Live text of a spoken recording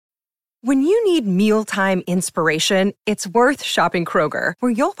When you need mealtime inspiration, it's worth shopping Kroger,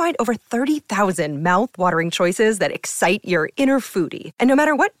 where you'll find over 30,000 mouth-watering choices that excite your inner foodie. And no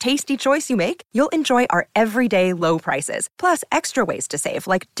matter what tasty choice you make, you'll enjoy our everyday low prices, plus extra ways to save,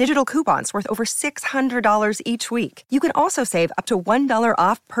 like digital coupons worth over $600 each week. You can also save up to $1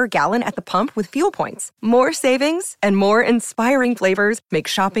 off per gallon at the pump with fuel points. More savings and more inspiring flavors make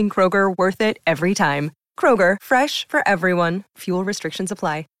shopping Kroger worth it every time. Kroger, fresh for everyone. Fuel restrictions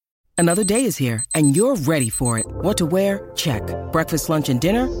apply. Another day is here, and you're ready for it. What to wear? Check. Breakfast, lunch, and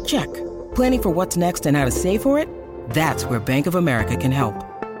dinner? Check. Planning for what's next and how to save for it? That's where Bank of America can help.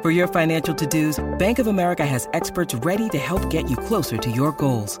 For your financial to-dos, Bank of America has experts ready to help get you closer to your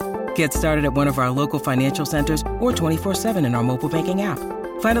goals. Get started at one of our local financial centers or 24/7 in our mobile banking app.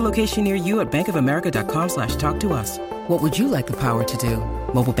 Find a location near you at bankofamerica.com/talktous. What would you like the power to do?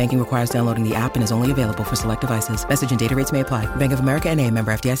 Mobile banking requires downloading the app and is only available for select devices. Message and data rates may apply. Bank of America N.A.,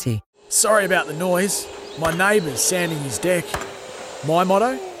 member FDIC. Sorry about the noise. My neighbour's sanding his deck. My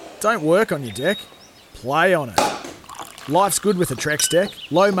motto? Don't work on your deck. Play on it. Life's good with a Trex deck.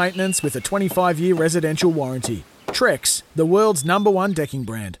 Low maintenance with a 25-year residential warranty. Trex, the world's #1 decking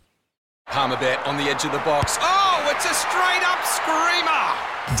brand. Palmerbet on the edge of the box. Oh, it's a straight-up screamer!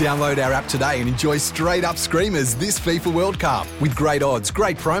 Download our app today and enjoy straight-up screamers this FIFA World Cup with great odds,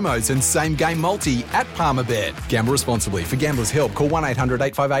 great promos and same-game multi at Palmerbet. Gamble responsibly. For Gamblers' Help, call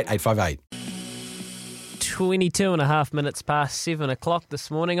 1-800-858-858. 22 and a half minutes past 7 o'clock this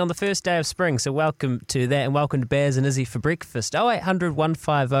morning on the first day of spring. So welcome to that, and welcome to Baz and Izzy for breakfast. 0800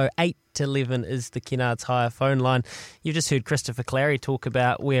 150 811 is the Kennards Hire phone line. You've just heard Christopher Clarey talk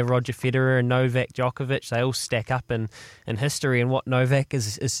about where Roger Federer and Novak Djokovic, they all stack up in history and what Novak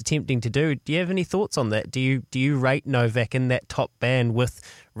is attempting to do. Do you have any thoughts on that? Do you rate Novak in that top band with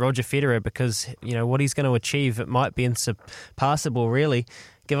Roger Federer? Because, you know, what he's going to achieve, it might be unsurpassable, really.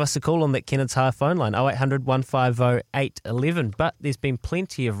 Give us a call on that Kennards Hire phone line, 0800 150 811. But there's been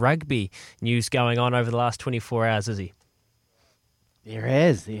plenty of rugby news going on over the last 24 hours, Izzy. There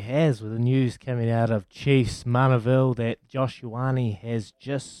has, with the news coming out of Chiefs Manaville that Josh Ioane has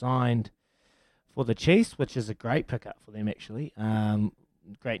just signed for the Chiefs, which is a great pickup for them, actually.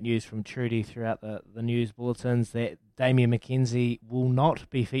 Great news from Trudy throughout the news bulletins that Damian McKenzie will not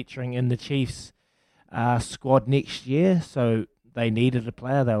be featuring in the Chiefs squad next year, so they needed a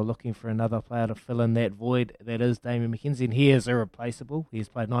player. They were looking for another player to fill in that void that is Damian McKenzie, and he is irreplaceable. He's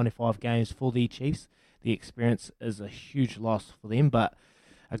played 95 games for the Chiefs. The experience is a huge loss for them, but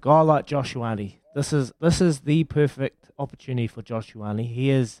a guy like Josh Ioane, this is the perfect opportunity for Josh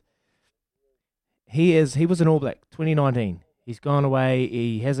Ioane. He was an All Black 2019. He's gone away.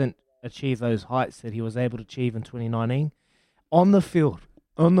 He hasn't achieved those heights that he was able to achieve in 2019. On the field,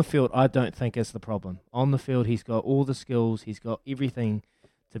 I don't think is the problem. On the field, he's got all the skills. He's got everything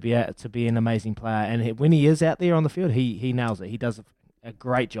to be an amazing player. And when he is out there on the field, he nails it. He does a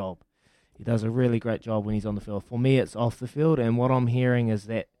great job. He does a really great job when he's on the field. For me, it's off the field. And what I'm hearing is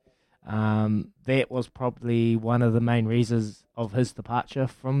that that was probably one of the main reasons of his departure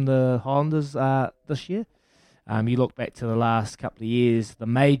from the Highlanders this year. You look back to the last couple of years, the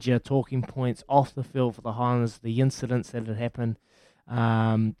major talking points off the field for the Highlanders, the incidents that had happened.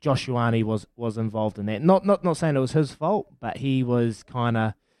 Josh Ioane was involved in that. Not saying it was his fault, but he was kind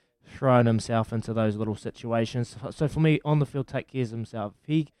of throwing himself into those little situations. So for me, on the field, take care of himself.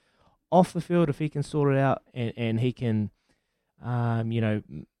 Off the field, if he can sort it out and he can,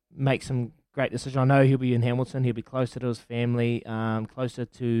 make some great decisions. I know he'll be in Hamilton. He'll be closer to his family, closer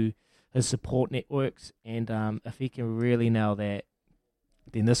to his support networks, and if he can really nail that,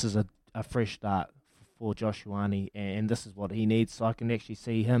 then this is a fresh start for Josh Ioane, and this is what he needs. So I can actually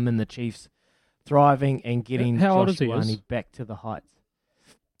see him and the Chiefs thriving and getting Josh Ioane back to the heights.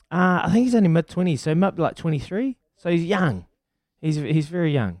 I think he's only mid-20s, so he might be like 23. So he's young. He's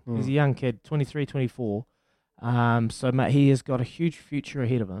very young. He's a young kid, 23, 24. So mate, he has got a huge future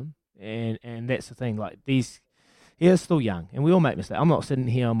ahead of him, and that's the thing. Like he is still young, and we all make mistakes. I'm not sitting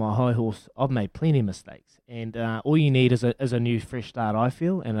here on my high horse. I've made plenty of mistakes, and all you need is a new fresh start. I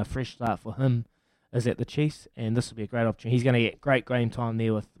feel, and a fresh start for him is at the Chiefs, and this will be a great opportunity. He's going to get great game time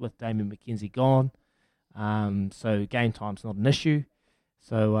there with Damian McKenzie gone, so game time's not an issue.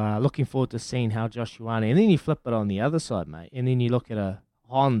 So looking forward to seeing how Josh Ioane, and then you flip it on the other side, mate, and then you look at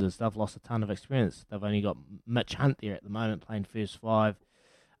Highlanders. They've lost a ton of experience. They've only got Mitch Hunt there at the moment playing first five.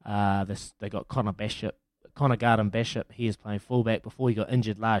 They got Connor Garden-Bishop. He is playing fullback. Before he got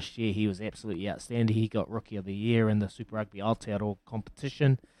injured last year, he was absolutely outstanding. He got Rookie of the Year in the Super Rugby Aotearoa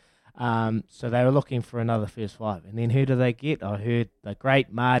competition. So they were looking for another first five. And then who do they get? I heard the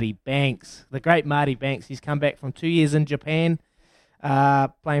great Marty Banks. He's come back from 2 years in Japan.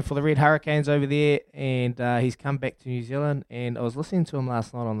 playing for the Red Hurricanes over there, and he's come back to New Zealand. And I was listening to him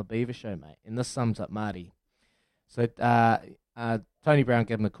last night on the Beaver Show, mate, and this sums up Marty. So Tony Brown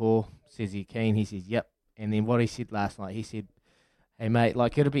gave him a call, says he keen. He says, yep. And then what he said last night, he said, hey, mate,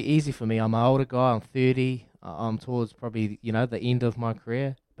 like, it'll be easy for me. I'm an older guy. I'm 30. I'm towards probably, the end of my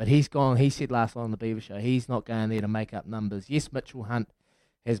career. But he's gone. He said last night on the Beaver Show, he's not going there to make up numbers. Yes, Mitchell Hunt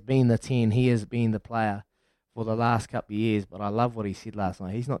has been the 10. He has been the player for the last couple of years. But I love what he said last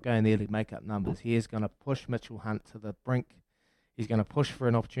night. He's not going there to make up numbers. He is going to push Mitchell Hunt to the brink. He's going to push for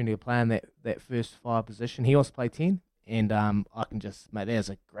an opportunity to play in that first 5 position. He wants to play 10. And I can just, mate, there's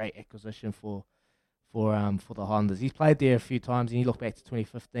a great acquisition for the Highlanders. He's played there a few times, and you look back to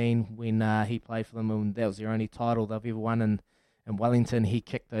 2015 when he played for them, and that was their only title they've ever won in Wellington. He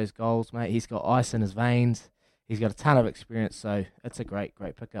kicked those goals, mate. He's got ice in his veins. He's got a ton of experience, so it's a great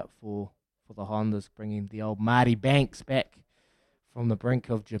pickup for the Highlanders, bringing the old Marty Banks back from the brink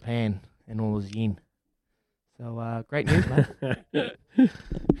of Japan and all his yen. So great news, mate.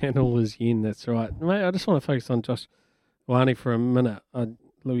 And all his yen, that's right. Mate, I just want to focus on Josh Ioane for a minute.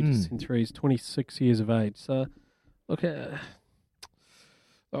 Louis de Century is 26 years of age. So, look, I'm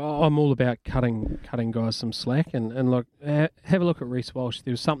all about cutting guys some slack. And look, have a look at Reece Walsh.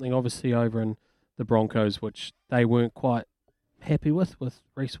 There was something obviously over in the Broncos which they weren't quite happy with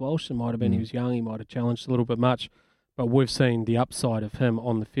Reece Walsh. It might have been he was young, he might have challenged a little bit much. But we've seen the upside of him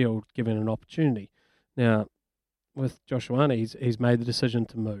on the field given an opportunity. Now, with Josh Ioane, he's made the decision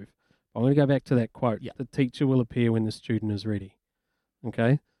to move. I'm going to go back to that quote. Yeah. The teacher will appear when the student is ready.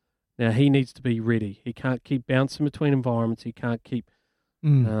 Okay? Now, he needs to be ready. He can't keep bouncing between environments. He can't keep...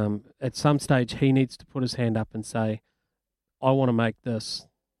 at some stage, he needs to put his hand up and say, I want to make this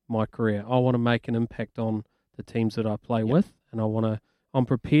my career. I want to make an impact on the teams that I play with, and I'm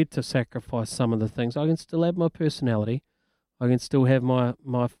prepared to sacrifice some of the things. I can still have my personality. I can still have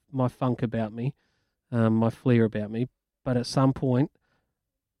my funk about me, my flair about me, but at some point,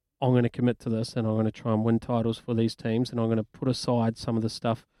 I'm going to commit to this, and I'm going to try and win titles for these teams, and I'm going to put aside some of the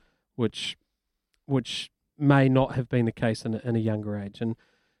stuff which may not have been the case in a younger age. And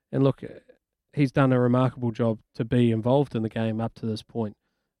look, he's done a remarkable job to be involved in the game up to this point.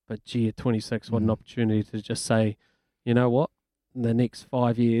 But gee, at 26, what an opportunity to just say, you know what, in the next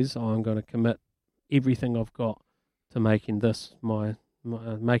 5 years, I'm going to commit everything I've got to making this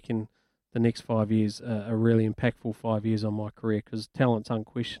making the next 5 years a really impactful 5 years on my career, because talent's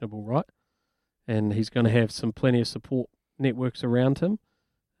unquestionable, right? And he's going to have plenty of support networks around him,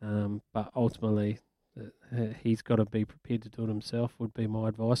 but ultimately he's got to be prepared to do it himself, would be my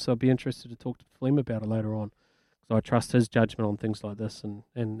advice. So I'd be interested to talk to Flem about it later on, because I trust his judgment on things like this,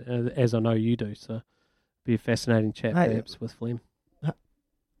 and as I know you do, so it'd be a fascinating chat perhaps with Flem.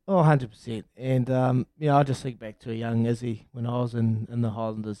 Oh, 100%. And, I just think back to a young Izzy when I was in the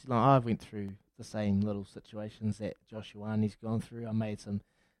Highlanders. I went through the same little situations that Josh Ioane's gone through. I made some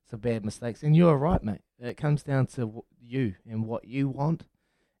bad mistakes. And you're right, mate. It comes down to you and what you want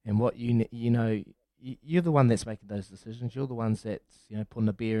and what you're the one that's making those decisions. You're the ones that's, putting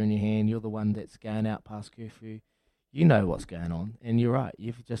a beer in your hand. You're the one that's going out past curfew. You know what's going on. And you're right.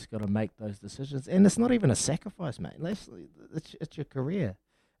 You've just got to make those decisions. And it's not even a sacrifice, mate. It's your career.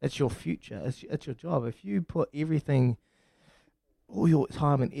 It's your future. It's your job. If you put everything, all your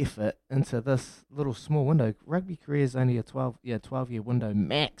time and effort into this little small window, rugby career is only a 12-year window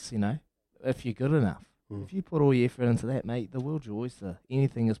max, if you're good enough. If you put all your effort into that, mate, the world's your oyster.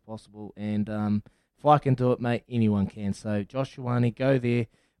 Anything is possible. And if I can do it, mate, anyone can. So, Josh Ioane, go there,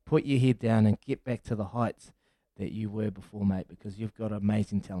 put your head down and get back to the heights that you were before, mate, because you've got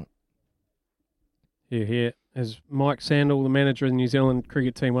amazing talent. Yeah. As Mike Sandel, the manager of the New Zealand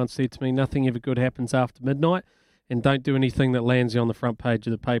cricket team, once said to me, nothing ever good happens after midnight, and don't do anything that lands you on the front page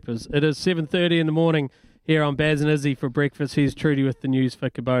of the papers. It is 7:30 in the morning here on Baz and Izzy for breakfast. Here's Trudy with the news for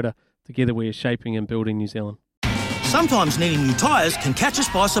Kubota. Together we are shaping and building New Zealand. Sometimes needing new tyres can catch us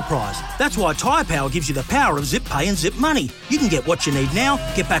by surprise. That's why Tyre Power gives you the power of Zip Pay and Zip Money. You can get what you need now,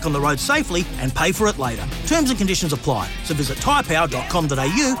 get back on the road safely and pay for it later. Terms and conditions apply. So visit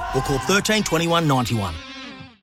tyrepower.com.au or call 13 21 91.